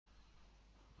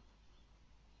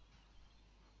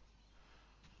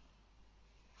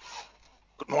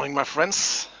Morning, my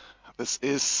friends. This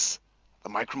is the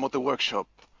Micromotor Workshop,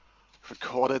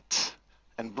 recorded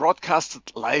and broadcasted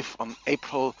live on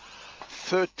April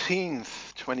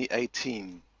 13th,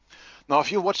 2018. Now,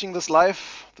 if you're watching this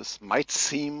live, this might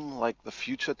seem like the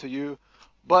future to you,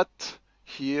 but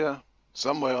here,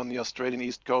 somewhere on the Australian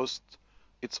East Coast,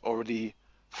 it's already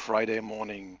Friday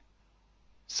morning,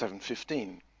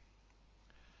 7:15.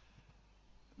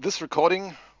 This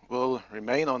recording will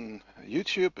remain on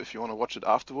YouTube if you want to watch it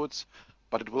afterwards,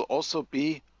 but it will also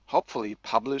be hopefully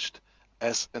published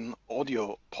as an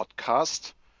audio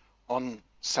podcast on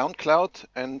SoundCloud,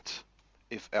 and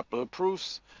if Apple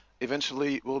approves,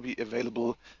 eventually will be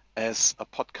available as a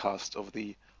podcast over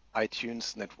the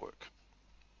iTunes network.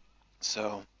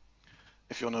 So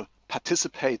if you want to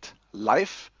participate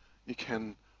live, you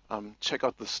can check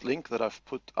out this link that I've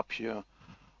put up here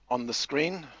on the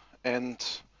screen, and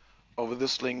over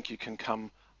this link you can come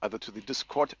either to the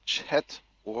Discord chat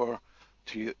or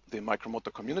to the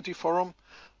Micromotor community forum,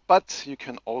 but you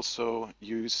can also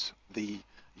use the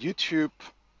YouTube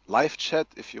live chat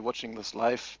if you're watching this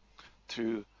live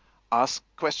to ask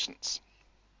questions.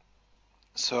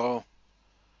 So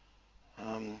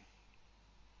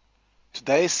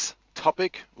today's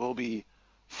topic will be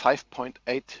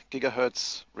 5.8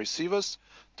 gigahertz receivers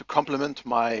to complement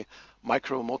my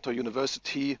Micromotor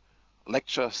University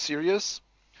lecture series.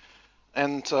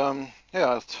 And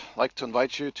I'd like to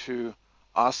invite you to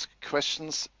ask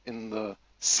questions in the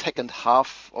second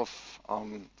half of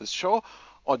this show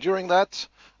or during that.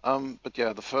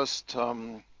 The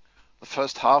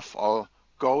first half I'll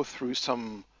go through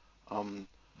some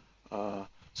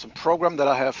program that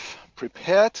I have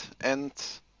prepared, and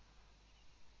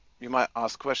you might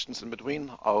ask questions in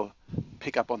between. I'll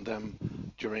pick up on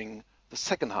them during the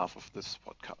second half of this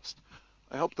podcast.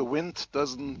 I hope the wind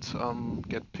doesn't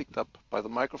get picked up by the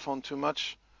microphone too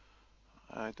much.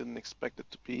 I didn't expect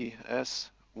it to be as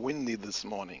windy this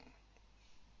morning.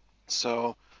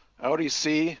 So I already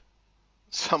see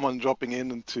someone dropping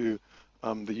into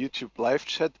the YouTube live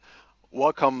chat.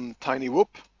 Welcome, Tiny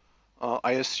Whoop.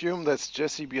 I assume that's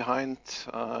Jesse behind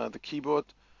the keyboard.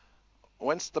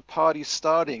 When's the party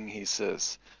starting, he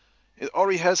says. It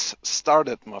already has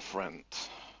started, my friend.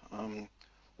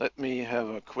 Let me have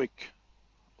a quick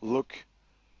look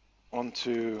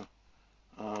onto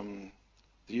the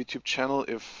YouTube channel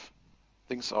if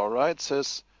things are all right. It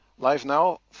says live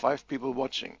now, 5 people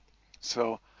watching.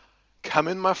 So come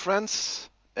in, my friends,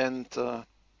 and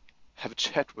have a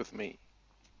chat with me.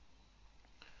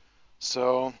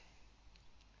 So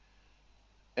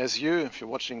as you, if you're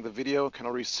watching the video, can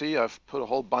already see, I've put a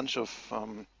whole bunch of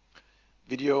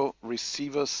video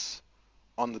receivers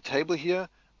on the table here,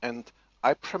 and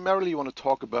I primarily want to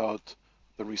talk about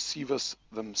the receivers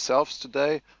themselves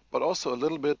today, but also a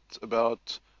little bit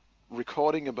about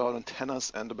recording, about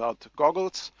antennas, and about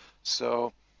goggles.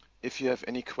 So if you have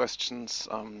any questions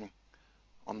on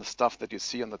the stuff that you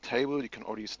see on the table, you can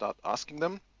already start asking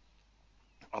them.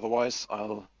 Otherwise,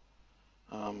 I'll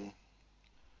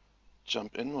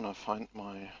jump in when I find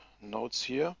my notes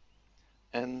here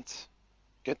and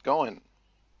get going.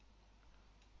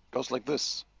 It goes like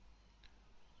this.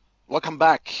 Welcome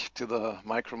back to the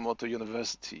Micromotor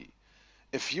University.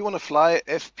 If you want to fly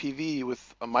FPV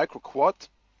with a micro quad,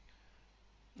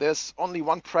 there's only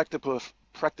one practical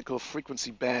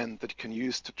frequency band that you can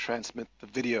use to transmit the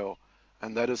video,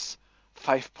 and that is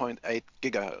 5.8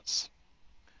 gigahertz.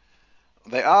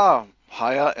 There are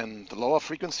higher and lower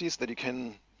frequencies that you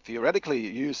can theoretically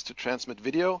use to transmit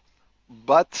video,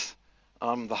 but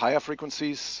the higher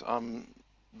frequencies,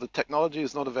 the technology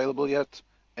is not available yet,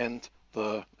 and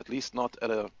at least not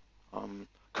at a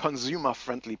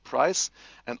consumer-friendly price.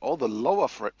 And all the lower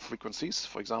frequencies,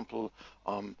 for example,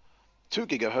 2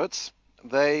 gigahertz,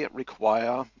 they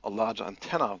require a larger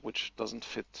antenna, which doesn't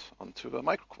fit onto a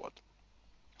micro quad.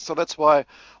 So that's why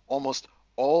almost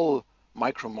all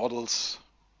micro models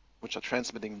which are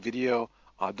transmitting video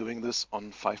are doing this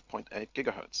on 5.8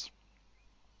 gigahertz.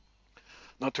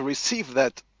 Now, to receive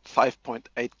that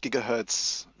 5.8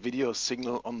 gigahertz video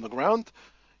signal on the ground,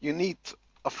 you need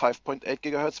a 5.8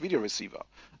 gigahertz video receiver,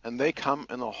 and they come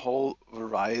in a whole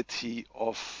variety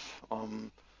of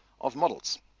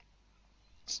models.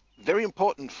 It's very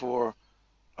important for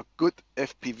a good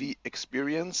FPV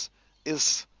experience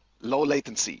is low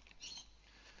latency.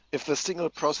 If the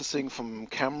signal processing from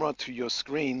camera to your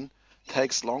screen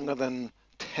takes longer than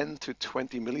 10 to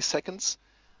 20 milliseconds,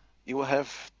 you will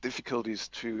have difficulties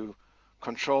to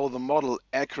control the model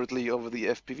accurately over the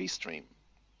FPV stream.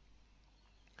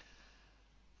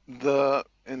 The,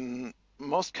 in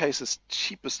most cases,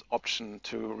 cheapest option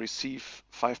to receive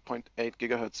 5.8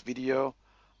 gigahertz video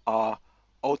are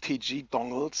OTG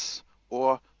dongles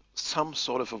or some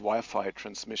sort of a Wi-Fi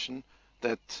transmission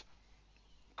that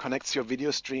connects your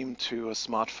video stream to a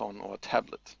smartphone or a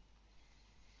tablet.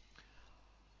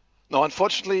 Now,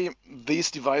 unfortunately,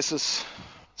 these devices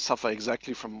suffer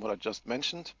exactly from what I just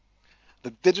mentioned.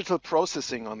 The digital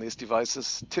processing on these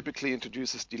devices typically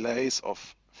introduces delays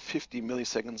of 50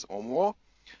 milliseconds or more,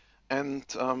 and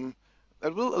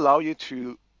that will allow you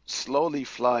to slowly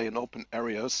fly in open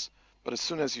areas, but as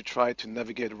soon as you try to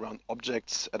navigate around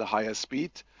objects at a higher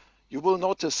speed, you will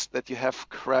notice that you have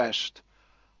crashed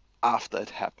after it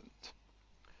happened.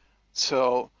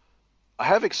 So I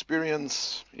have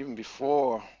experience even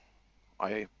before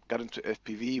I got into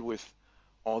FPV with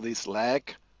all these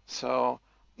lag, so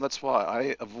that's why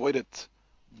I avoided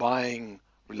buying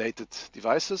related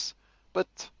devices,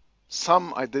 but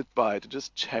some I did buy to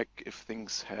just check if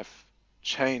things have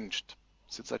changed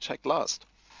since I checked last.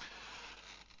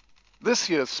 This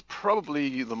here is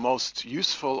probably the most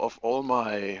useful of all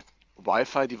my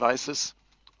Wi-Fi devices.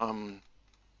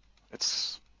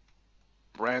 It's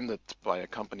branded by a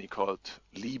company called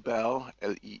Leeber,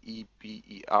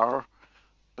 L-E-E-B-E-R,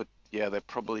 but yeah, they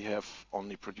probably have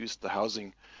only produced the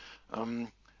housing.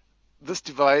 This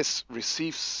device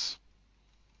receives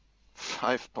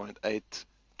 5.8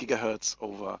 gigahertz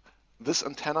over this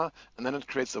antenna, and then it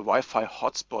creates a Wi-Fi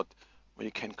hotspot where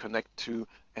you can connect to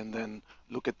and then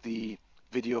look at the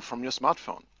video from your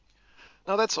smartphone.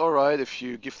 Now that's all right if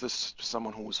you give this to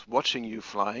someone who's watching you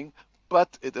flying,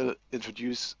 but it'll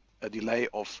introduce a delay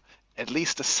of at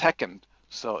least a second,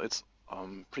 so it's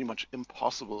pretty much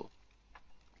impossible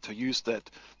to use that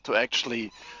to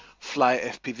actually fly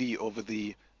FPV over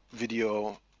the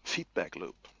video feedback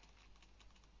loop.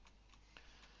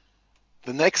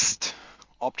 The next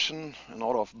option in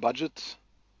order of budget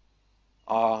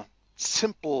are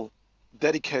simple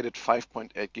dedicated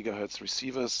 5.8 gigahertz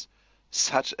receivers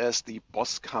such as the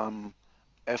Boscam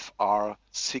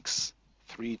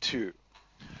FR632.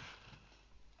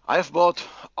 I've bought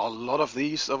a lot of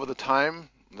these over the time.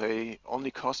 They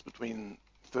only cost between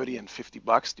 30 and 50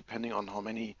 bucks depending on how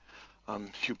many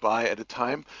you buy at a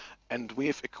time, and we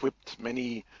have equipped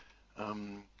many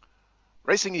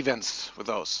racing events with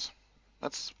those.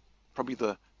 That's probably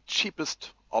the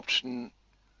cheapest option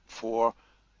for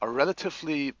a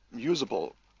relatively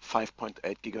usable 5.8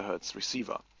 gigahertz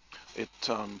receiver. It,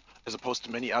 as opposed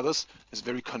to many others, is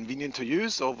very convenient to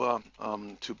use over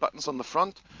 2 buttons on the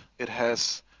front. It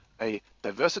has a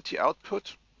diversity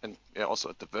output and also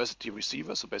a diversity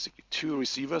receiver, so basically 2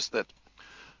 receivers that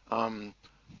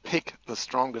pick the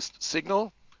strongest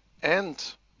signal,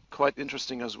 and quite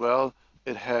interesting as well,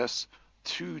 it has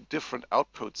 2 different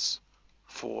outputs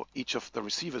for each of the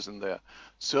receivers in there.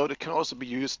 So it can also be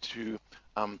used to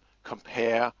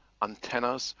compare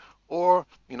antennas or,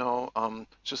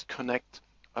 just connect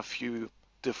a few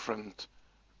different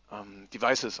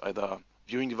devices, either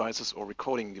viewing devices or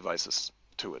recording devices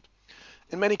to it.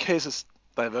 In many cases,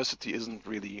 diversity isn't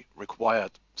really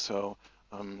required. So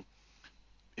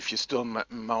if you still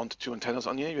mount 2 antennas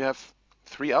on here, you have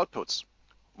 3 outputs.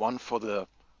 1 for the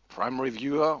primary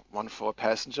viewer, 1 for a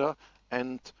passenger,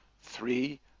 and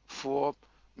 3 for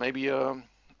maybe a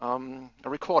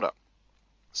recorder.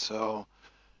 So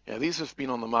yeah, these have been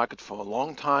on the market for a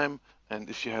long time, and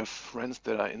if you have friends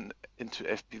that are into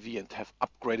FPV and have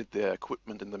upgraded their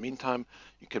equipment in the meantime,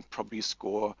 you can probably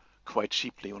score quite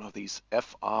cheaply one of these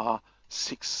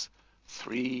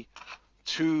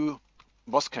FR632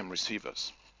 Boscam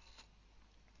receivers.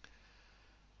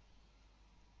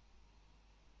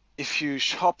 If you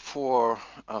shop for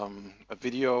a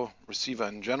video receiver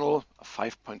in general, a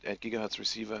 5.8 gigahertz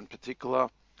receiver in particular,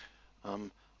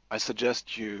 I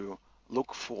suggest you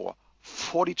look for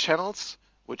 40 channels,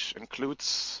 which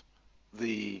includes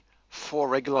the 4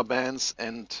 regular bands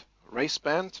and race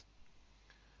band,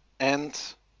 and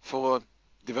for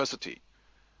diversity.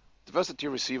 Diversity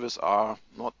receivers are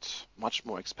not much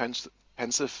more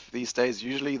expensive these days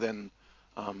usually than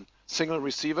single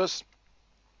receivers.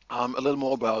 A little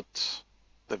more about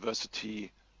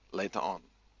diversity later on.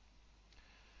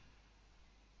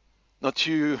 Now,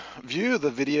 to view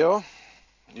the video,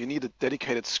 you need a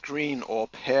dedicated screen or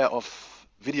pair of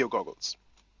video goggles.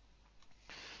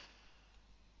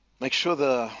 Make sure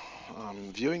the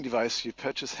viewing device you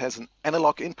purchase has an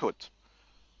analog input.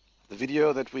 The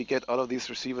video that we get out of these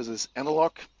receivers is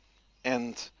analog,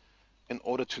 and in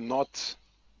order to not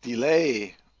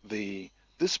delay the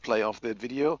display of that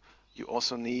video, you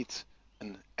also need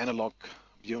an analog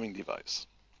viewing device.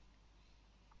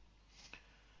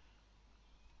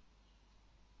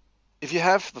 If you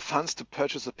have the funds to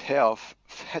purchase a pair of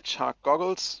Fat Shark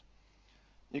goggles,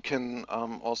 you can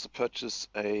also purchase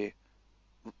a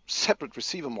separate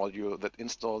receiver module that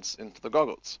installs into the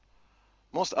goggles.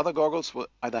 Most other goggles will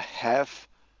either have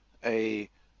a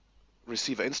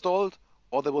receiver installed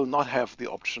or they will not have the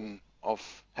option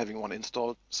of having one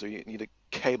installed, so you need a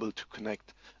cable to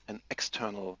connect an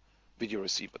external video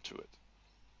receiver to it.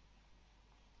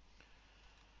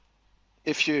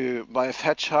 If you buy a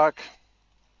Fat Shark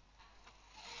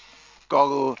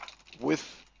goggle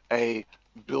with a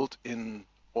built-in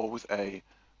or with a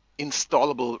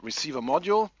installable receiver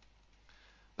module,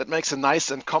 that makes a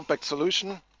nice and compact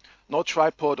solution. No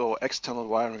tripod or external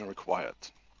wiring required.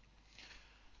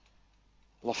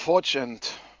 LaForge and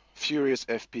Furious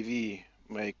FPV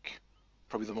make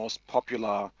probably the most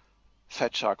popular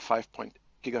Fat Shark 5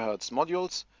 GHz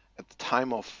modules at the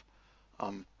time of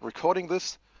recording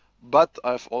this, but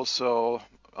I've also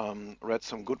read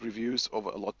some good reviews over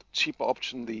a lot cheaper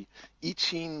option, the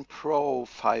Eachine Pro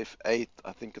 5.8,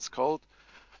 I think it's called.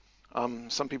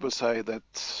 Some people say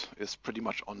that is pretty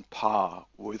much on par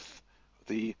with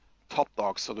the top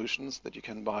dog solutions that you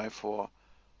can buy for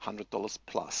 $100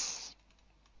 plus.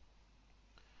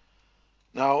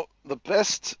 Now, the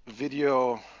best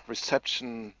video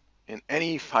reception in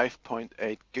any 5.8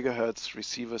 gigahertz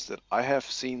receivers that I have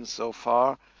seen so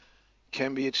far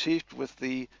can be achieved with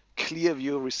the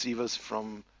Clearview receivers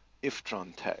from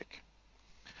Iftron-Tec.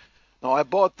 Now, I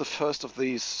bought the first of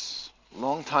these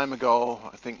long time ago,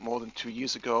 I think more than 2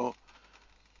 years ago.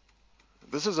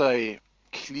 This is a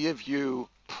Clearview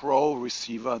Pro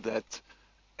receiver that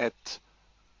at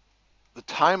the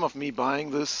time of me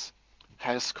buying this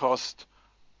has cost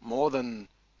more than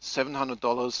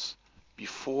 $700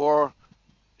 before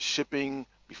shipping,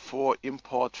 before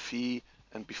import fee,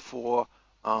 and before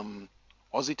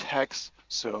Aussie tax.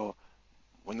 So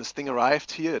when this thing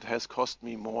arrived here, it has cost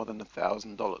me more than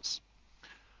 $1,000.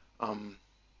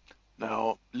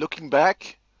 Now, looking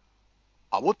back,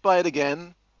 I would buy it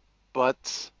again,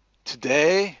 but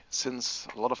today, since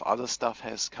a lot of other stuff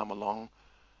has come along,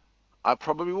 I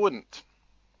probably wouldn't.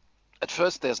 At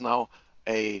first, there's now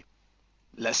a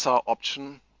lesser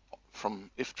option from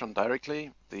Iftron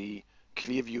directly, the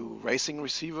Clearview Racing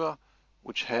receiver,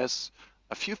 which has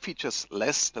a few features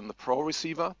less than the Pro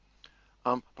receiver,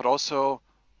 but also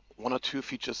 1 or 2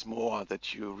 features more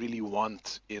that you really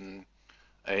want in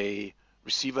a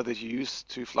receiver that you use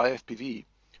to fly FPV.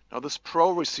 Now, this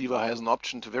Pro receiver has an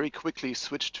option to very quickly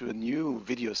switch to a new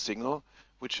video signal,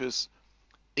 which is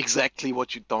exactly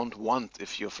what you don't want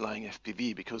if you're flying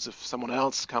FPV, because if someone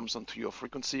else comes onto your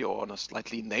frequency or on a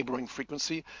slightly neighboring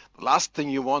frequency, the last thing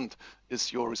you want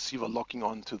is your receiver locking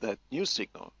onto that new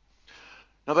signal.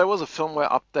 Now, there was a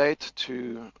firmware update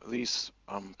to these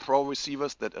Pro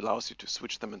receivers that allows you to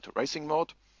switch them into racing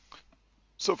mode.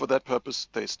 So for that purpose,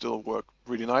 they still work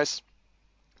really nice.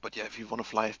 But yeah, if you want to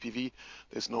fly FPV,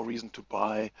 there's no reason to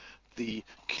buy the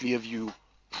Clearview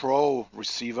Pro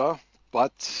receiver,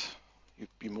 but you'd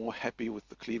be more happy with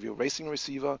the Clearview Racing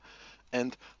receiver.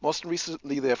 And most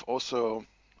recently, they have also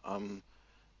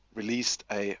released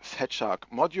a Fat Shark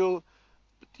module.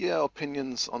 But yeah,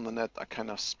 opinions on the net are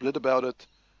kind of split about it.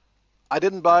 I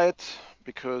didn't buy it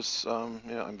because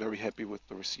yeah, I'm very happy with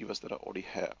the receivers that I already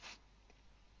have.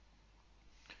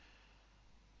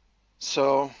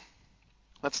 So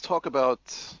let's talk about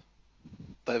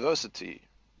diversity.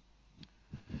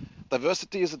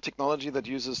 Diversity is a technology that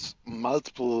uses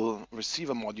multiple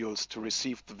receiver modules to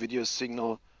receive the video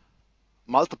signal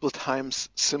multiple times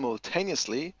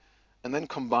simultaneously and then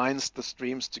combines the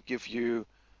streams to give you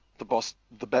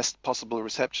the best possible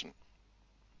reception.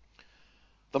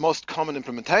 The most common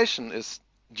implementation is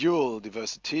dual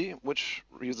diversity, which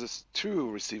uses 2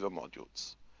 receiver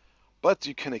modules. But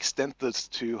you can extend this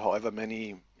to however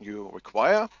many you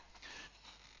require.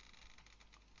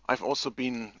 I've also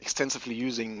been extensively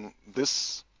using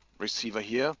this receiver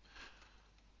here.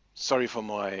 Sorry for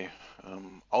my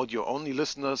audio-only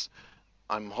listeners.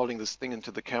 I'm holding this thing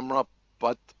into the camera,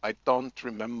 but I don't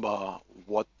remember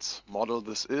what model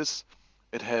this is.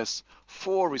 It has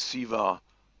 4 receiver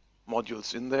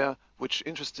modules in there, which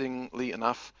interestingly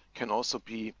enough can also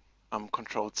be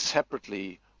controlled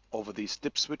separately over these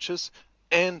dip switches,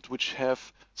 and which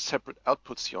have separate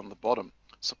outputs here on the bottom.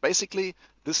 So basically,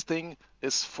 this thing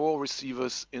is 4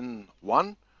 receivers in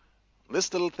one.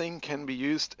 This little thing can be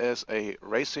used as a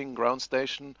racing ground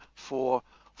station for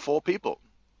 4 people.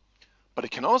 But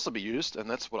it can also be used, and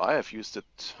that's what I have used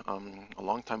it a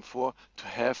long time for, to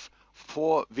have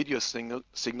 4 video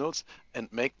signals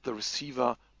and make the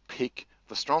receiver pick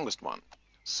the strongest one.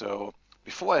 So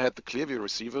before I had the Clearview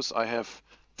receivers, I have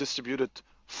distributed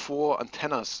 4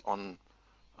 antennas on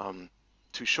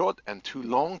two short and two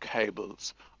long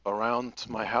cables around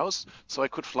my house, so I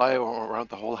could fly around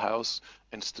the whole house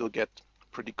and still get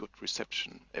pretty good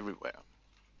reception everywhere.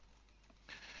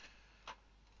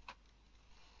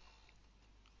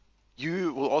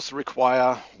 You will also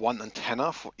require one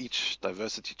antenna for each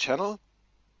diversity channel.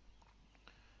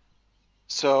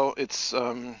 So it's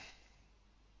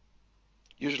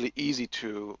usually easy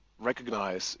to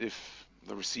recognize if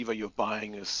the receiver you're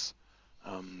buying is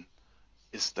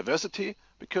diversity,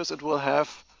 because it will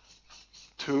have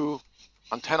two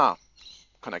antenna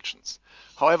connections.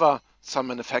 However, some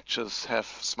manufacturers have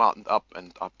smartened up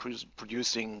and are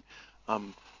producing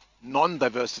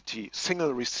non-diversity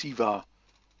single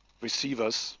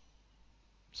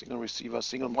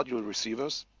module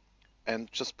receivers,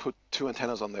 and just put two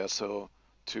antennas on there, so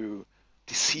to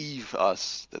deceive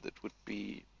us that it would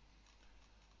be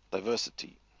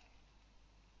diversity.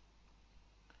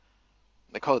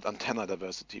 They call it antenna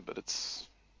diversity, but it's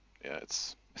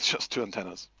just two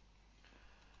antennas.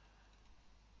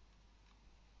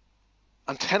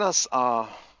 Antennas are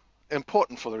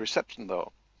important for the reception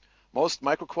though. Most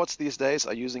microquads these days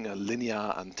are using a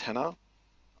linear antenna,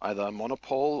 either a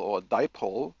monopole or a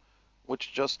dipole,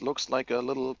 which just looks like a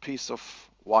little piece of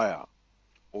wire.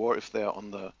 Or if they're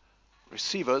on the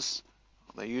receivers,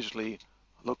 they usually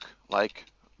look like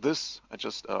this,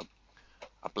 just a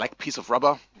black piece of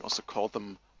rubber. We also call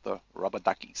them the rubber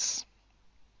duckies.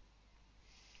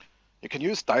 You can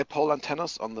use dipole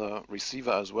antennas on the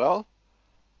receiver as well,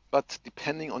 but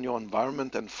depending on your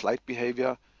environment and flight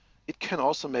behavior, it can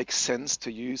also make sense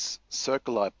to use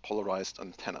circular polarized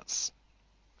antennas.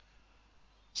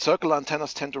 Circular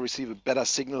antennas tend to receive a better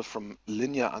signal from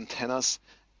linear antennas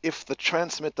if the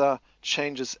transmitter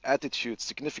changes attitude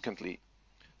significantly.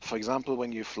 For example,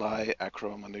 when you fly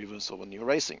acro maneuvers or when you're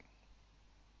racing.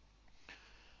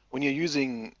 When you're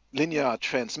using linear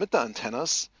transmitter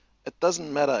antennas, it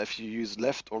doesn't matter if you use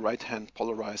left or right hand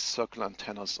polarized circular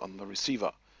antennas on the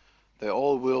receiver. They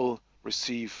all will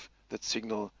receive that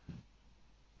signal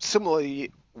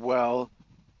similarly well,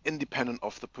 independent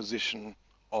of the position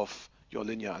of your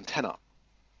linear antenna.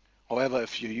 However,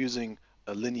 if you're using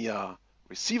a linear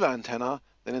receiver antenna,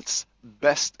 then it's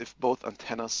best if both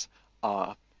antennas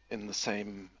are in the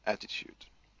same attitude.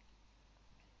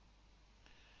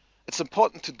 It's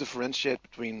important to differentiate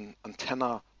between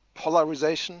antenna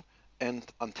polarization and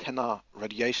antenna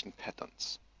radiation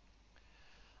patterns.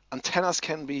 Antennas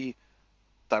can be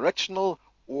directional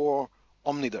or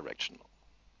omnidirectional.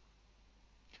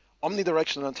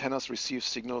 Omnidirectional antennas receive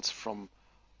signals from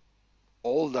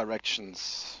all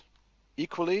directions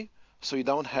equally, so you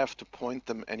don't have to point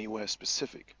them anywhere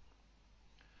specific.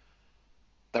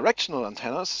 Directional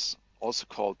antennas, also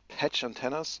called patch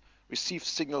antennas, receive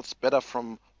signals better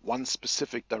from one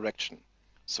specific direction,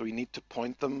 so you need to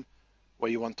point them where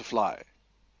you want to fly.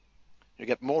 You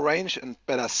get more range and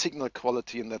better signal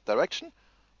quality in that direction,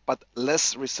 but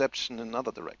less reception in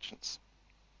other directions.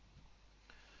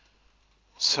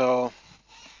 So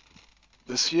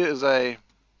this here is a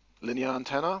linear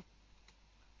antenna,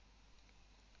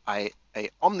 a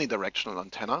omnidirectional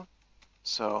antenna,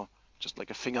 so just like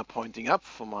a finger pointing up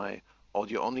for my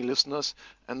audio-only listeners,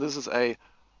 and this is a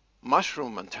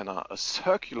mushroom antenna, a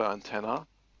circular antenna,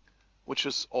 which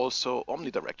is also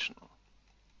omnidirectional.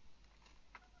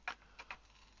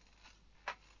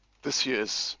 This here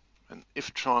is an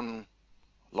Iftron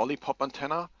lollipop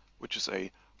antenna, which is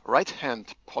a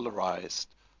right-hand polarized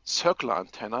circular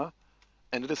antenna,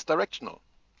 and it is directional.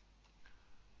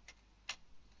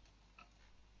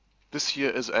 This here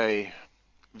is a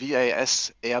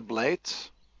VAS Airblade.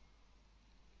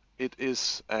 It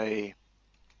is a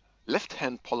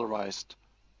left-hand polarized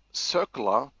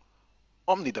circular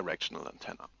omnidirectional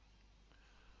antenna.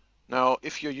 Now,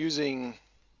 if you're using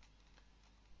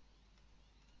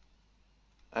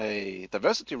a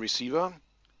diversity receiver,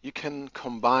 you can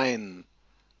combine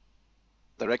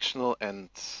directional and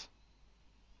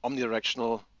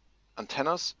omnidirectional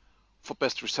antennas for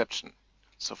best reception.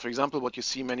 So for example, what you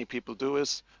see many people do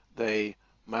is they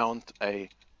mount a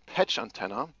patch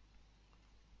antenna.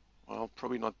 Well,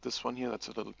 probably not this one here, that's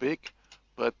a little big,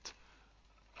 but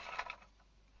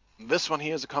this one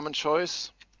here is a common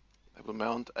choice. They will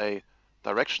mount a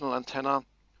directional antenna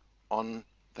on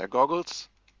their goggles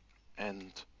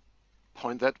and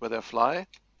point that where they fly,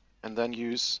 and then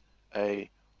use a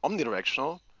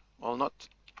omnidirectional. Well,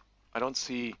 I don't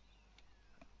see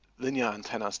linear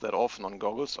antennas that often on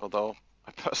goggles, although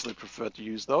I personally prefer to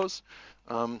use those.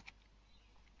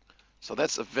 So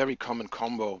that's a very common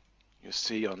combo you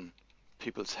see on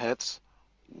people's heads.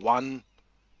 One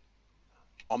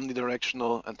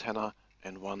omnidirectional antenna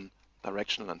and one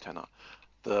directional antenna.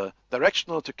 the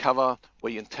directional to cover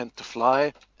where you intend to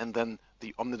fly, and then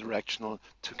the omnidirectional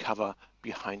to cover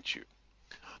behind you.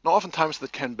 Now, oftentimes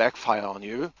that can backfire on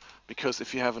you, because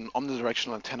if you have an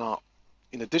omnidirectional antenna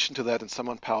in addition to that and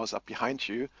someone powers up behind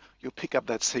you, you'll pick up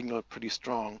that signal pretty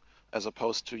strong, as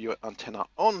opposed to your antenna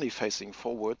only facing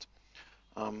forward.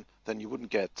 Then you wouldn't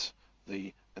get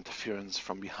the interference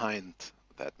from behind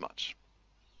that much.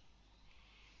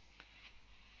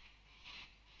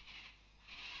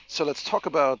 So let's talk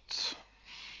about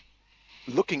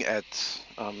looking at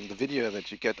the video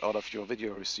that you get out of your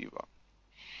video receiver.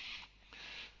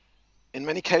 In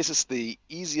many cases, the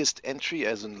easiest entry,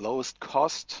 as in lowest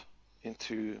cost,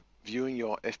 into viewing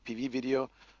your FPV video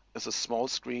is a small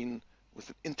screen with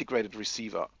an integrated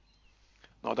receiver.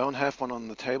 Now, I don't have one on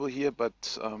the table here,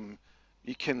 but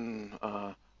you can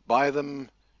buy them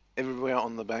everywhere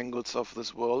on the Banggood of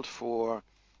this world for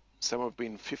somewhere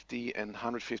between $50 and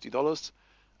 $150.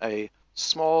 A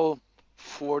small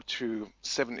 4 to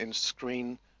 7 inch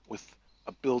screen with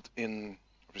a built-in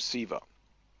receiver.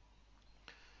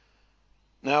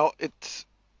 Now, it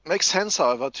makes sense,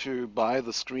 however, to buy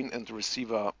the screen and the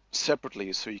receiver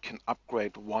separately so you can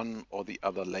upgrade one or the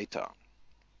other later.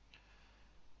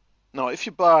 Now, if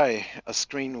you buy a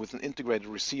screen with an integrated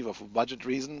receiver for budget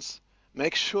reasons,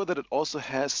 make sure that it also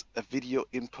has a video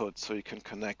input so you can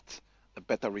connect a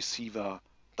better receiver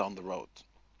down the road.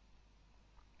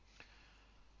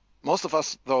 Most of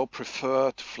us, though,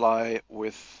 prefer to fly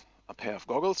with a pair of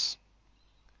goggles.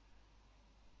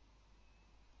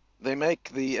 They make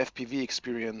the FPV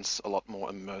experience a lot more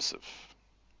immersive.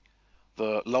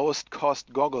 The lowest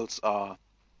cost goggles are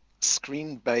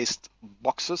screen-based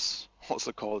boxes,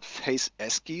 also called face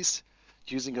eskies,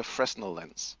 using a Fresnel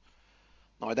lens.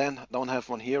 Now, I don't have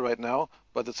one here right now,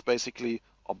 but it's basically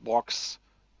a box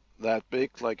that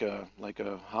big, like a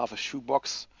half a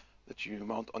shoebox that you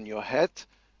mount on your head,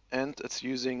 and it's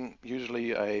using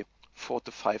usually a 4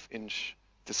 to 5 inch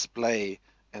display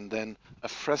and then a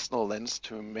Fresnel lens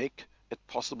to make it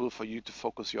possible for you to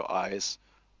focus your eyes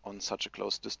on such a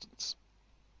close distance.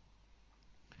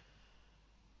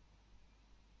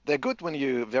 They're good when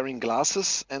you're wearing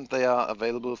glasses, and they are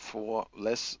available for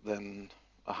less than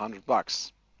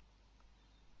 $100.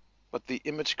 But the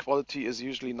image quality is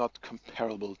usually not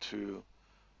comparable to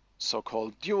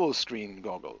so-called dual screen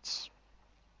goggles.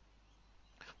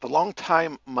 The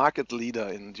long-time market leader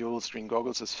in dual screen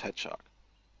goggles is Fat Shark.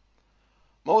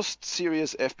 Most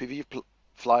serious FPV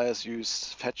flyers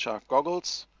use Fat Shark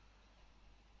goggles,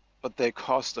 but they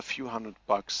cost a few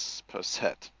 $100 per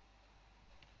set.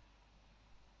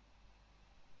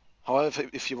 However,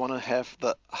 if you want to have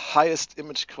the highest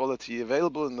image quality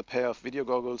available in the pair of video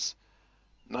goggles,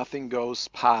 nothing goes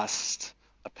past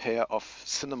a pair of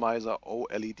Sennheiser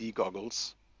OLED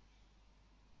goggles.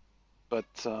 But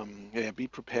yeah, be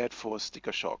prepared for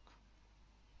sticker shock.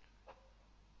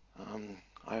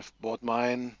 I've bought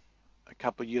mine a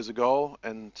couple years ago,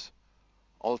 and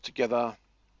altogether,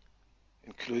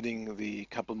 including the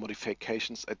couple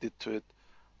modifications I did to it,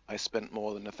 I spent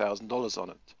more than $1,000 on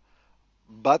it.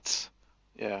 But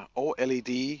yeah,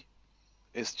 OLED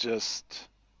is just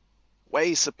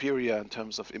way superior in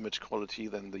terms of image quality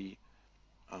than the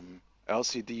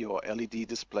LCD or LED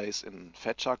displays in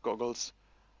Fat Shark goggles.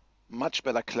 Much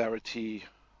better clarity,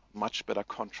 much better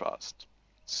contrast.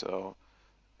 So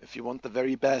if you want the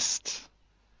very best,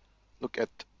 look at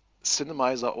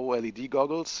Sennheiser OLED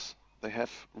goggles. They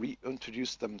have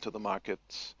reintroduced them to the market,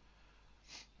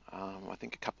 I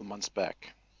think a couple months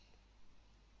back.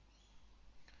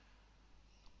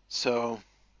 So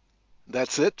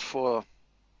that's it for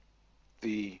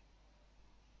the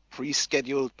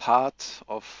pre-scheduled part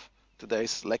of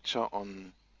today's lecture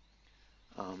on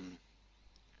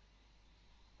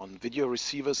video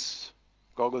receivers,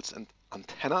 goggles, and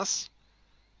antennas.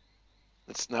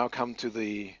 Let's now come to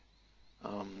the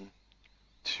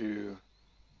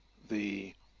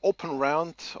open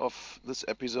round of this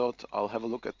episode. I'll have a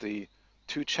look at the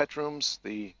two chat rooms,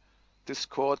 the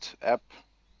Discord app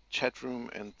chat room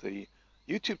and the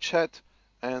YouTube chat,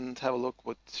 and have a look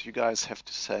what you guys have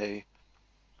to say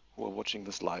who are watching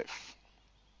this live.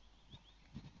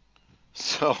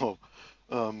 So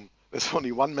there's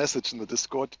only one message in the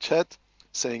Discord chat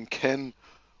saying, Ken,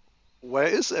 where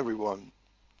is everyone?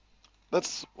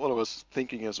 That's what I was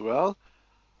thinking as well.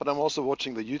 But I'm also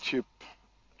watching the YouTube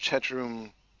chat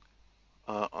room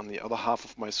on the other half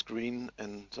of my screen,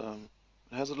 and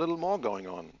it has a little more going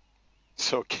on.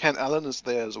 So Ken Allen is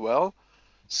there as well,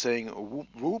 saying whoop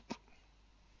whoop.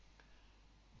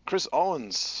 Chris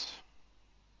Owens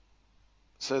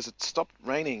says it stopped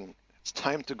raining. It's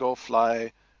time to go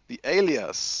fly the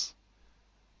Alias.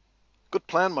 Good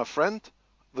plan, my friend.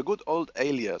 the good old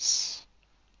Alias.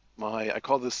 I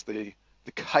call this the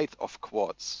kite of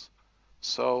quads.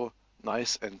 So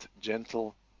nice and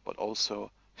gentle, but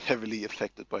also heavily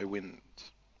affected by wind.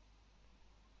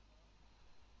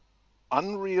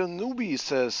 Unreal Newbie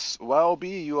says, "Wow,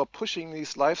 B, you are pushing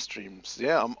these live streams."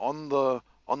 Yeah, I'm on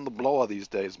the blower these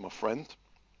days, my friend.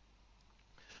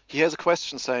 He has a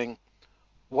question saying,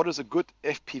 "What is a good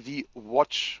FPV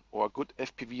watch or a good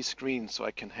FPV screen so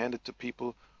I can hand it to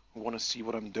people who want to see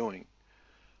what I'm doing?"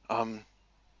 Um,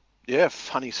 yeah,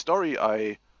 funny story.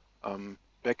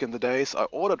 Back in the days, I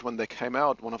ordered when they came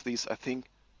out one of these. I think,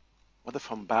 were they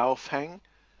from Baofeng?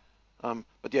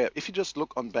 But yeah, if you just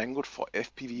look on Banggood for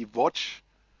FPV watch,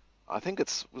 I think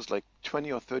it was like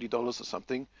 $20 or $30 or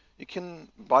something. You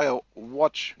can buy a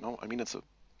watch, I mean, it's a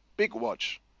big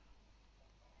watch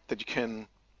that you can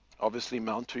obviously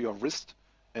mount to your wrist,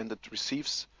 and it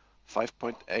receives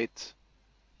 5.8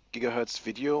 gigahertz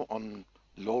video on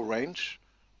low range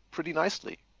pretty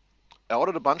nicely. I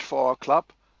ordered a bunch for our club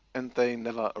and they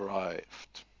never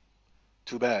arrived.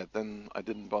 Too bad, then I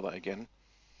didn't bother again.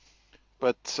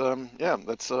 But yeah,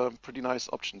 that's a pretty nice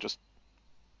option. Just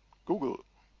Google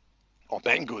or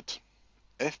Banggood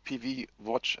FPV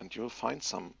watch and you'll find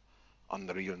some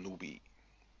Unreal Newbie.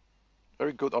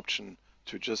 Very good option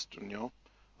to just,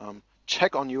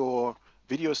 check on your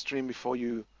video stream before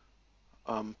you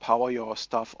power your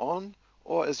stuff on,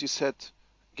 or as you said,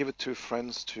 give it to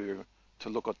friends to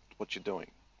look at what you're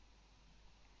doing.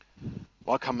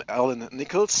 Welcome, Alan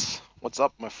Nichols. What's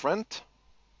up, my friend?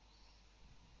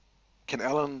 Ken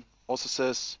Allen also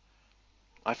says,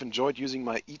 "I've enjoyed using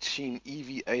my Eachine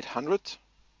EV800.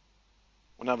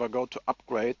 Whenever I go to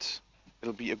upgrade,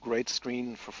 it'll be a great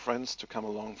screen for friends to come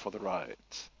along for the ride.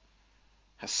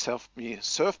 Has served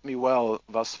me well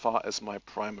thus far as my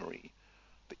primary.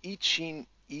 The Eachine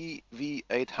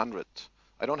EV800.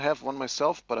 I don't have one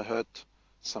myself, but I heard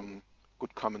some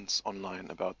good comments online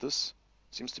about this.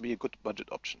 Seems to be a good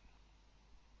budget option."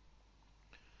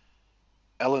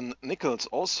 Alan Nichols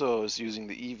also is using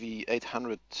the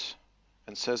EV800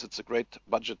 and says it's a great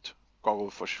budget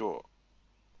goggle for sure.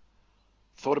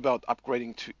 Thought about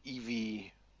upgrading to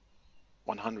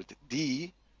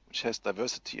EV100D, which has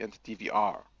diversity and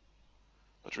DVR,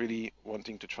 but really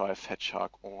wanting to try Fat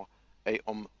Shark or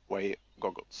Aomway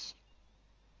goggles.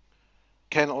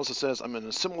 Ken also says, "I'm in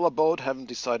a similar boat, haven't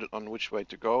decided on which way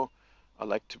to go. I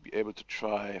like to be able to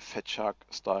try Fat Shark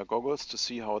style goggles to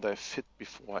see how they fit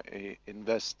before I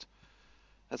invest."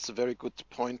 That's a very good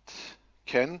point,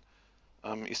 Ken,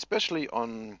 especially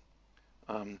on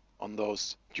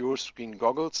those dual screen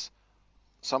goggles.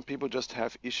 Some people just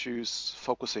have issues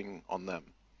focusing on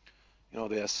them.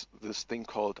 There's this thing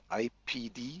called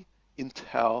IPD,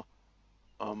 Inter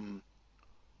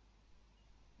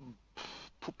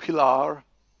Pupillar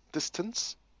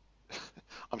Distance.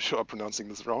 I'm sure I'm pronouncing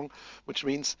this wrong, which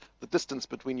means the distance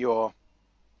between your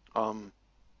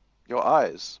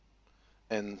eyes,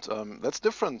 and that's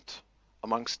different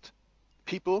amongst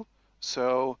people.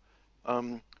 So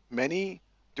many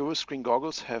dual screen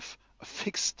goggles have a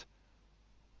fixed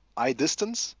eye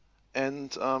distance,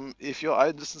 and if your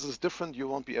eye distance is different, you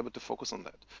won't be able to focus on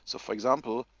that. So for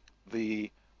example,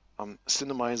 the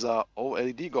Cinemizer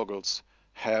OLED goggles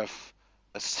have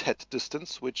a set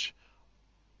distance which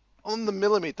on the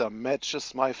millimeter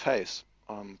matches my face.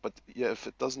 But yeah, if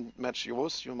it doesn't match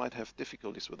yours, you might have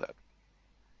difficulties with that.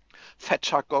 Fat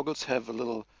Shark goggles have a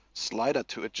little slider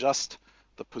to adjust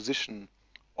the position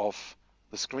of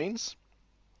the screens,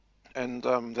 and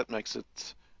that makes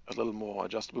it a little more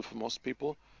adjustable for most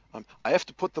people. I have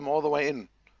to put them all the way in,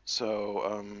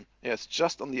 so yeah, it's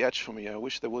just on the edge for me. I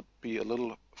wish they would be a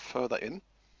little further in,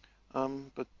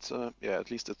 but yeah, at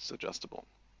least it's adjustable.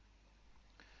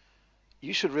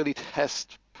 You should really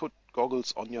put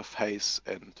goggles on your face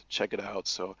and check it out.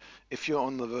 So if you're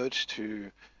on the verge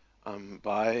to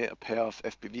buy a pair of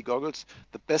FPV goggles,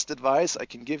 the best advice I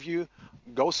can give you,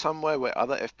 go somewhere where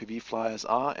other FPV flyers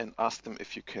are and ask them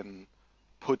if you can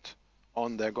put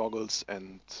on their goggles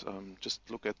and just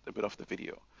look at a bit of the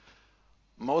video.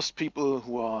 Most people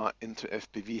who are into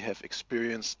FPV have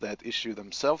experienced that issue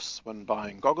themselves when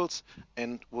buying goggles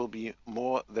and will be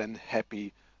more than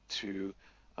happy to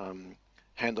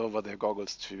hand over their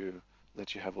goggles to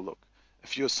let you have a look.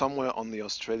 If you're somewhere on the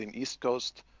Australian East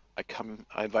Coast, I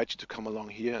invite you to come along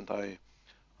here and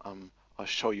I'll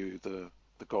show you the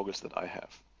goggles that I have.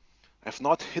 If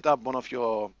not, hit up one of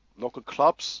your local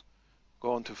clubs,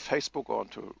 go onto Facebook or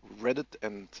onto Reddit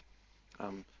and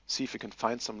see if you can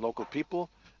find some local people,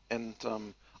 and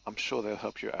I'm sure they'll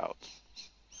help you out.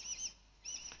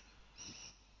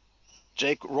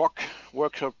 Jake Rock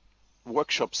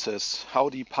Workshop says,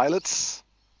 "Howdy pilots.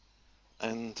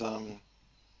 and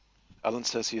Alan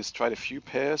says he has tried a few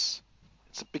pairs.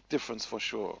 It's a big difference for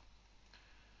sure.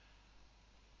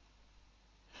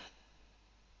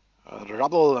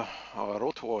 Rubble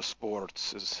Rotor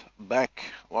Sports is back.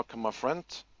 Welcome, my friend.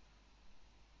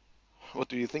 What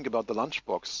do you think about the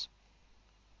Lunchbox?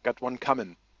 Got one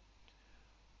coming.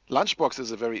 Lunchbox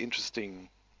is a very interesting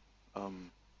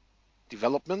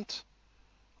development.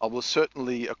 I will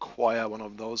certainly acquire one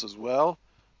of those as well.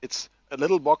 It's a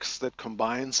little box that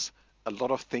combines a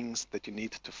lot of things that you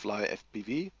need to fly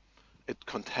FPV. It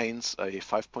contains a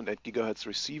 5.8 gigahertz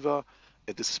receiver,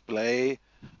 a display,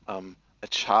 a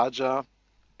charger,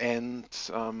 and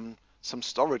some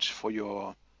storage for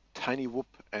your tiny whoop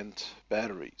and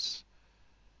batteries.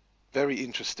 Very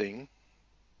interesting.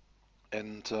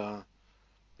 And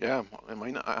yeah, I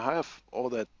mean, I have all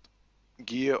that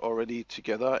gear already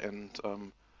together,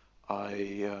 and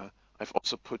I've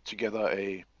also put together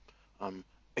a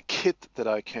kit that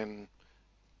I can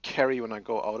carry when I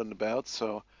go out and about,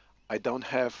 so I don't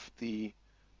have the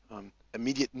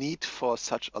immediate need for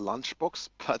such a lunchbox,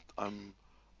 but I'm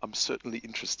certainly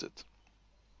interested.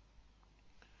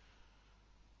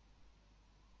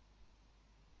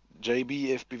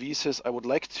 JB FPV says, I would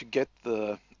like to get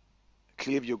the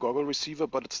Clearview goggle receiver,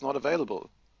 but it's not available.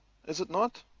 Is it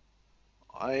not?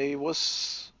 I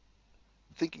was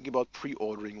thinking about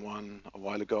pre-ordering one a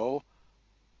while ago,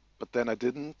 but then I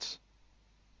didn't.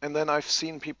 And then I've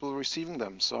seen people receiving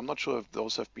them, so I'm not sure if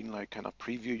those have been like kind of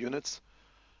preview units.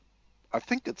 I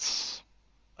think it's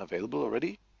available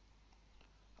already.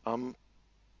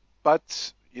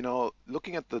 But, you know,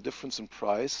 looking at the difference in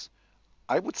price,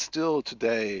 I would still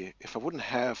today, if I wouldn't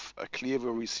have a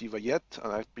Clearview receiver yet,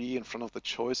 and I'd be in front of the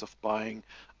choice of buying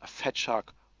a Fat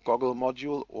Shark goggle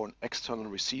module or an external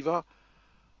receiver,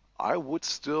 I would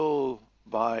still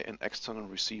buy an external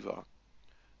receiver.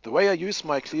 The way I use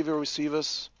my Clearview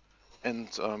receivers, and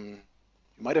you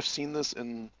might have seen this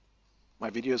in my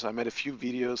videos, I made a few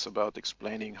videos about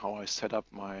explaining how I set up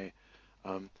my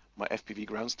my FPV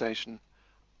ground station.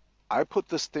 I put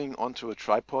this thing onto a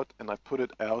tripod and I put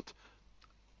it out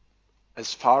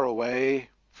as far away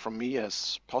from me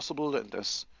as possible and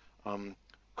as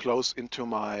close into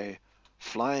my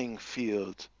flying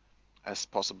field as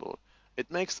possible.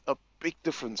 It makes a big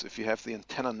difference if you have the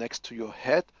antenna next to your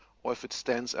head or if it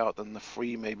stands out in the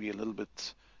free, maybe a little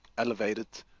bit elevated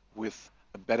with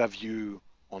a better view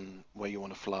on where you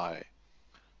want to fly.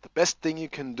 The best thing you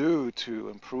can do to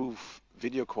improve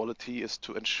video quality is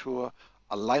to ensure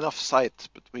a line of sight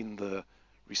between the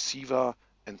receiver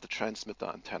and the transmitter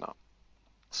antenna.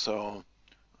 So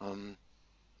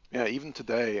yeah, even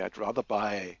today, I'd rather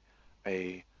buy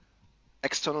a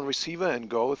external receiver and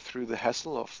go through the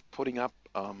hassle of putting up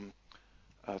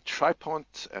a tripod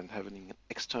and having an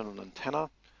external antenna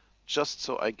just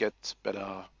so I get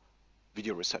better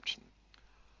video reception.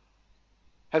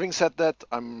 Having said that,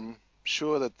 I'm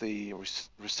sure that the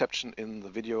reception in the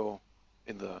video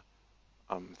in the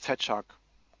Fat Shark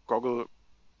goggle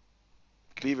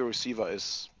Clearview receiver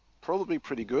is probably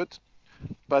pretty good,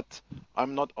 but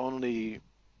I'm not only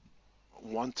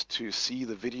want to see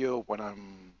the video when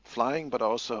I'm flying, but I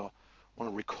also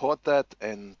want to record that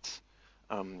and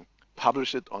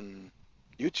publish it on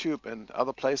YouTube and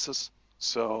other places.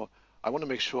 So I want to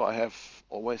make sure I have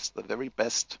always the very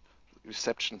best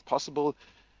reception possible.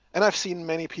 And I've seen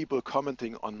many people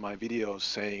commenting on my videos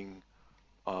saying,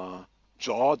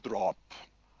 jaw drop.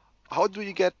 How do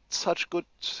you get such good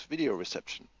video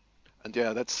reception? And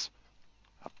yeah, that's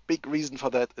a big reason for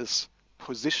that is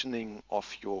positioning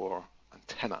of your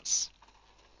antennas.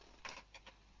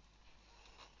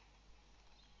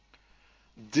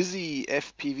 Dizzy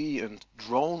FPV and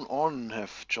Drone On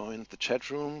have joined the chat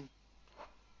room.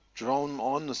 Drone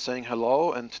On is saying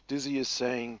hello, and Dizzy is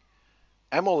saying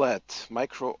AMOLED,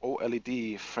 Micro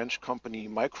OLED, French company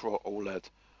Micro OLED,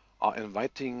 are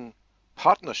inviting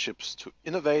partnerships to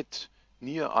innovate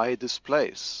near-eye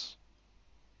displays.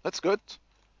 That's good.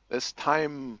 There's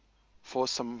time for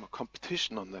some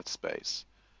competition on that space.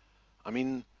 I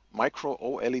mean, Micro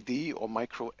OLED or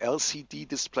Micro LCD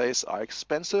displays are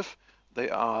expensive. They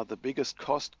are the biggest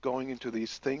cost going into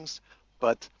these things,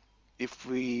 but if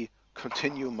we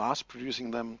continue mass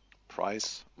producing them,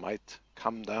 price might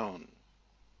come down.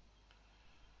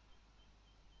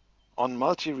 On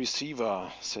multi-receiver,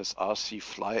 says RC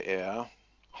Fly Air,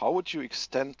 how would you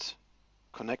extend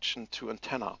connection to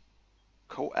antenna?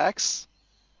 Coax?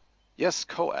 Yes,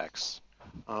 coax.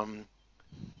 The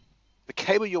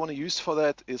cable you want to use for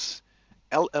that is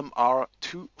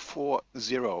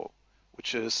LMR240,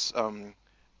 which is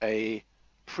a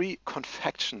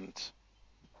pre-confectioned,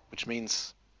 which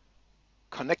means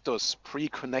connectors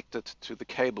pre-connected to the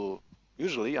cable.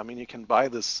 Usually, I mean, you can buy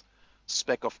this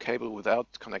spec of cable without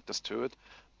connectors to it,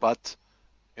 but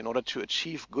in order to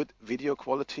achieve good video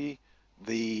quality,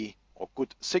 or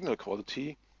good signal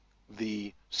quality,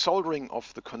 the soldering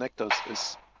of the connectors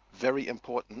is very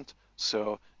important.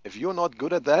 So if you're not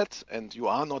good at that, and you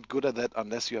are not good at that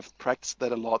unless you have practiced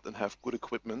that a lot and have good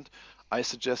equipment, I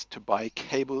suggest to buy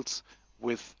cables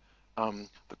with the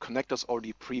connectors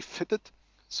already pre-fitted.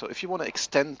 So if you want to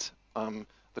extend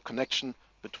the connection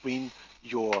between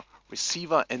your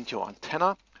receiver and your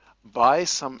antenna, buy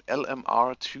some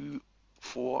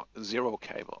LMR240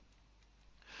 cable.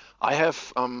 I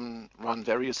have run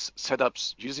various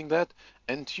setups using that,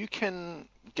 and you can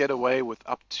get away with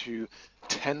up to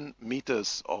 10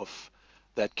 meters of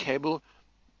that cable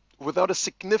without a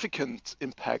significant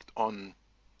impact on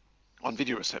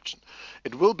video reception.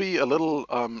 It will be a little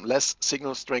less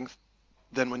signal strength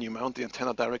than when you mount the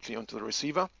antenna directly onto the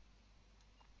receiver,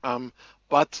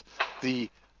 but the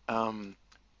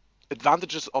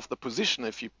advantages of the position,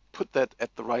 if you put that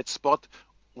at the right spot,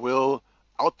 will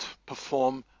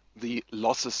outperform the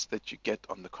losses that you get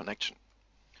on the connection.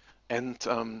 And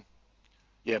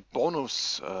yeah,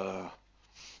 bonus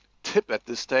tip at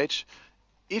this stage,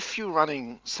 if you're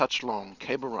running such long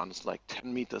cable runs like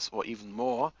 10 meters or even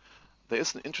more, there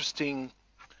is an interesting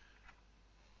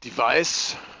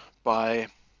device by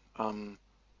a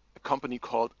company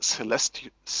called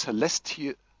Celestial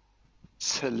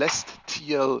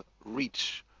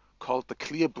Reach, called the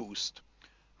Clear Boost,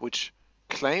 which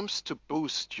claims to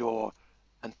boost your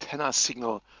antenna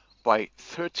signal by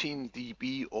 13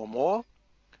 dB or more,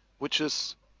 which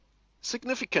is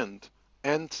significant,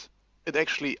 and it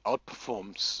actually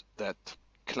outperforms that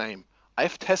claim.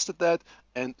 I've tested that,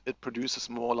 and it produces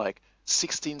more like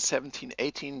 16, 17,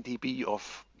 18 dB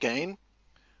of gain,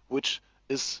 which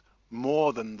is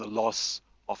more than the loss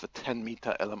of a 10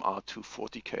 meter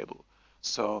LMR240 cable.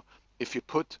 So if you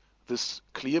put this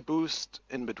Clear Boost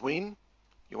in between,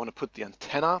 you want to put the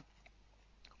antenna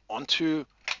onto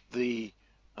the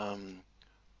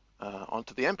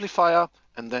amplifier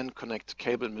and then connect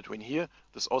cable in between here.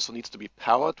 This also needs to be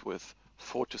powered with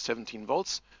 4 to 17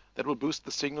 volts. That will boost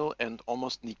the signal and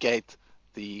almost negate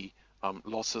the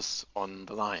losses on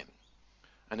the line.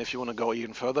 And if you want to go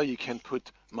even further, you can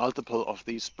put multiple of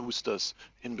these boosters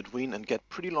in between and get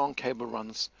pretty long cable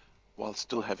runs while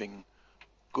still having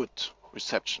good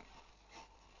reception.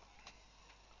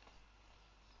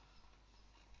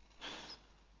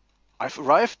 I've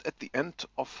arrived at the end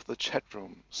of the chat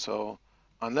room, so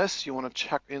unless you want to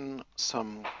check in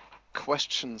some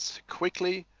questions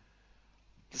quickly,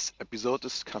 this episode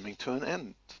is coming to an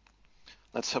end.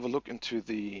 Let's have a look into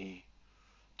the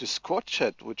Discord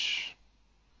chat, which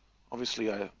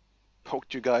obviously I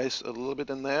poked you guys a little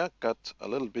bit in there, got a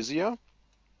little busier.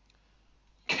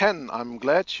 Ken, I'm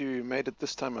glad you made it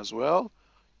this time as well.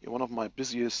 You're one of my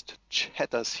busiest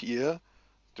chatters here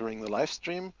during the live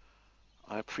stream.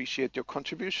 I appreciate your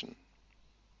contribution.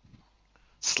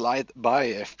 Slide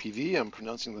by FPV, I'm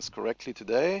pronouncing this correctly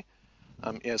today.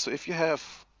 Yeah, so if you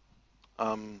have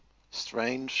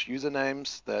strange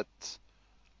usernames that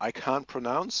I can't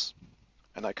pronounce,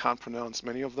 and I can't pronounce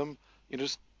many of them, you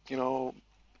just,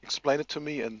 explain it to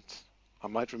me and I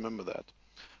might remember that.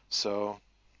 So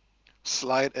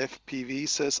Slide FPV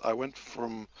says, I went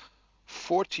from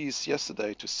 40s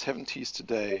yesterday to 70s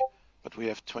today, but we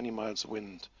have 20 miles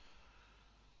wind.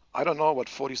 I don't know what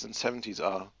 40s and 70s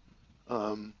are.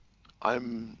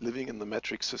 I'm living in the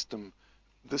metric system.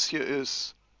 This here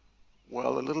is,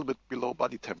 well, a little bit below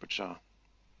body temperature.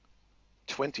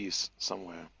 20s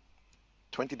somewhere.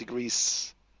 20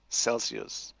 degrees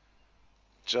Celsius.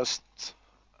 Just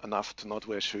enough to not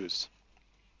wear shoes.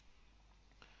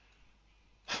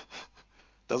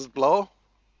 Does it blow?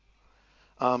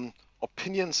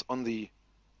 Opinions on the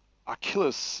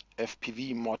Achilles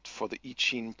FPV mod for the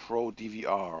Eachine Pro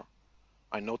DVR.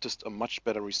 I noticed a much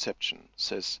better reception,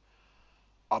 says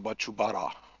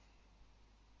Abachubara.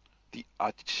 The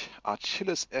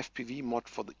Achilles FPV mod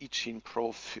for the Eachine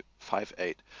Pro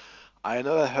 5.8. I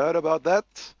never heard about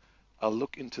that. I'll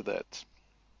look into that.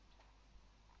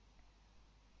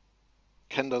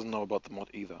 Ken doesn't know about the mod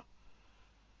either.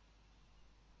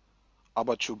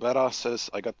 Abachubara says,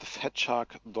 I got the Fat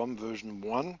Shark DOM version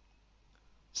 1.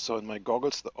 So in my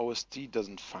goggles the OSD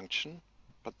doesn't function,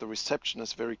 but the reception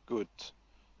is very good.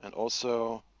 And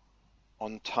also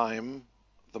on time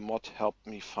the mod helped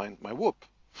me find my whoop.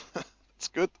 It's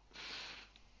good.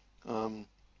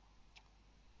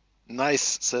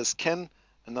 Nice, says Ken.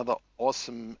 Another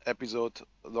awesome episode,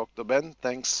 Dr. Ben.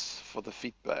 Thanks for the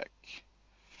feedback.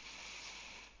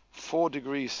 4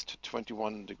 degrees to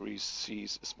 21 degrees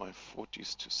Celsius is my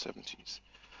 40s to 70s.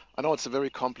 I know it's a very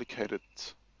complicated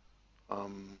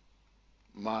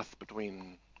math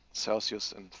between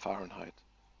Celsius and Fahrenheit.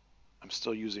 I'm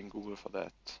still using Google for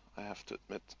that, I have to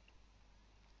admit.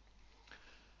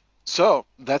 So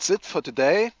that's it for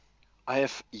today. I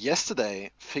have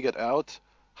yesterday figured out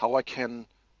how I can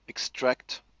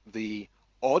extract the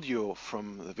audio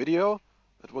from the video.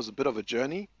 It was a bit of a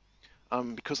journey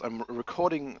because I'm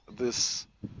recording this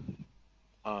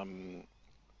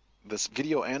this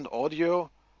video and audio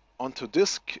onto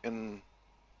disk in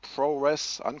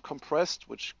ProRes uncompressed,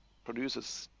 which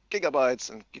produces gigabytes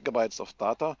and gigabytes of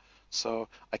data. So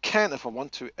I can, if I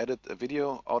want to, edit a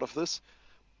video out of this.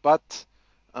 But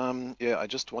yeah, I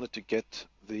just wanted to get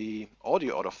the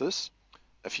audio out of this.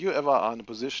 If you ever are in a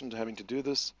position to having to do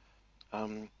this,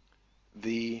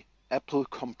 the Apple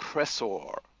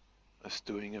Compressor is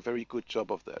doing a very good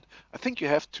job of that. I think you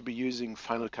have to be using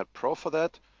Final Cut Pro for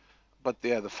that. But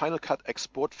yeah, the Final Cut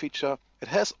export feature, it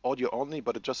has audio only,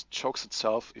 but it just chokes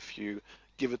itself if you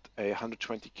give it a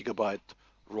 120 gigabyte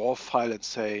raw file and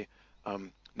say,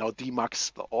 now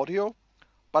demax the audio.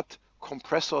 But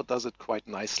Compressor does it quite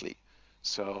nicely.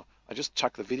 So I just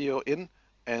chuck the video in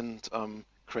and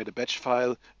create a batch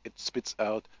file. It spits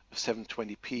out a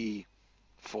 720p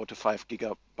 4 to 5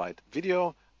 gigabyte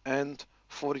video and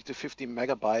 40 to 50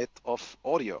 megabyte of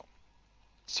audio.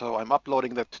 So I'm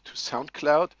uploading that to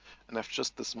SoundCloud, and I've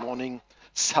just this morning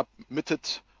submitted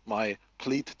my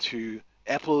plea to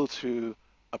Apple to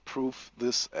approve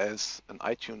this as an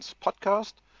iTunes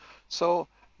podcast. So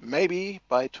maybe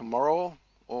by tomorrow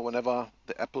or whenever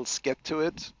the Apples get to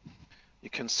it, you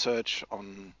can search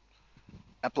on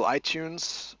Apple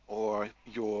iTunes or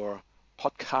your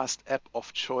podcast app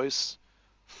of choice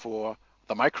for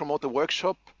the Micromotor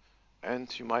Workshop,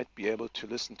 and you might be able to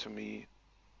listen to me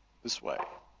this way.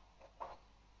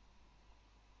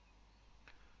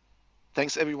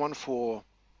 Thanks everyone for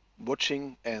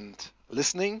watching and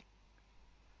listening.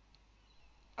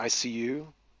 I see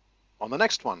you on the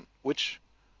next one, which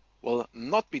will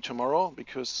not be tomorrow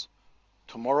because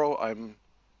tomorrow I'm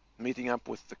meeting up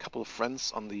with a couple of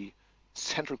friends on the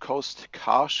Central Coast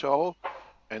Car Show,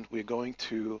 and we're going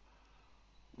to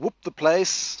whoop the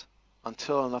place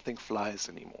until nothing flies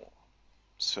anymore.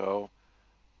 So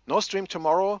no stream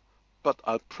tomorrow, but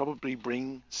I'll probably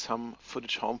bring some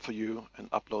footage home for you and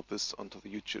upload this onto the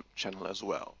YouTube channel as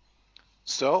well.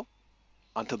 So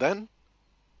until then,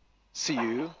 see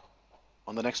you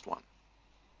on the next one.